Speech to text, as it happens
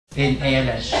in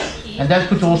ALS. And that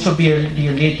could also be a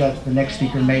link that the next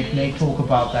speaker may talk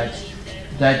about that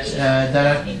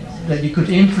you could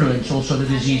influence also the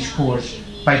disease course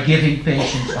by giving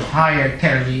patients a higher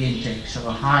calorie intake, so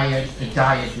a higher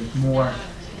diet with more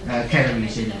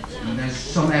calories in it. And there's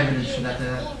some evidence for that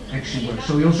actually works.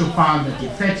 So we also found that the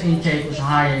fat intake was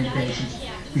higher in patients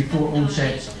before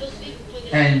onset.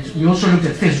 And we also looked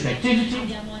at physical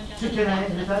activity.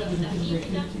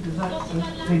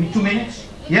 Maybe 2 minutes?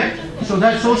 Yeah? So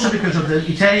that's also because of the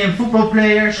Italian football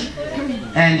players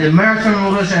and the marathon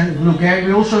runners and Bulgaria.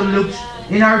 We also looked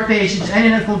in our patients and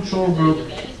in a control group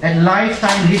at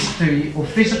lifetime history of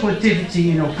physical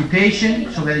activity in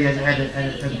occupation, so whether you had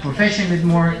a profession with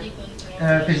more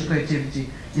physical activity,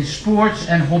 in sports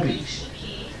and hobbies.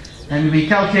 And we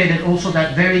calculated also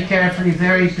that very carefully,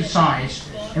 very precise.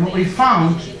 And what we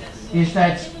found is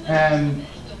that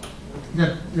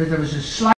there was a slight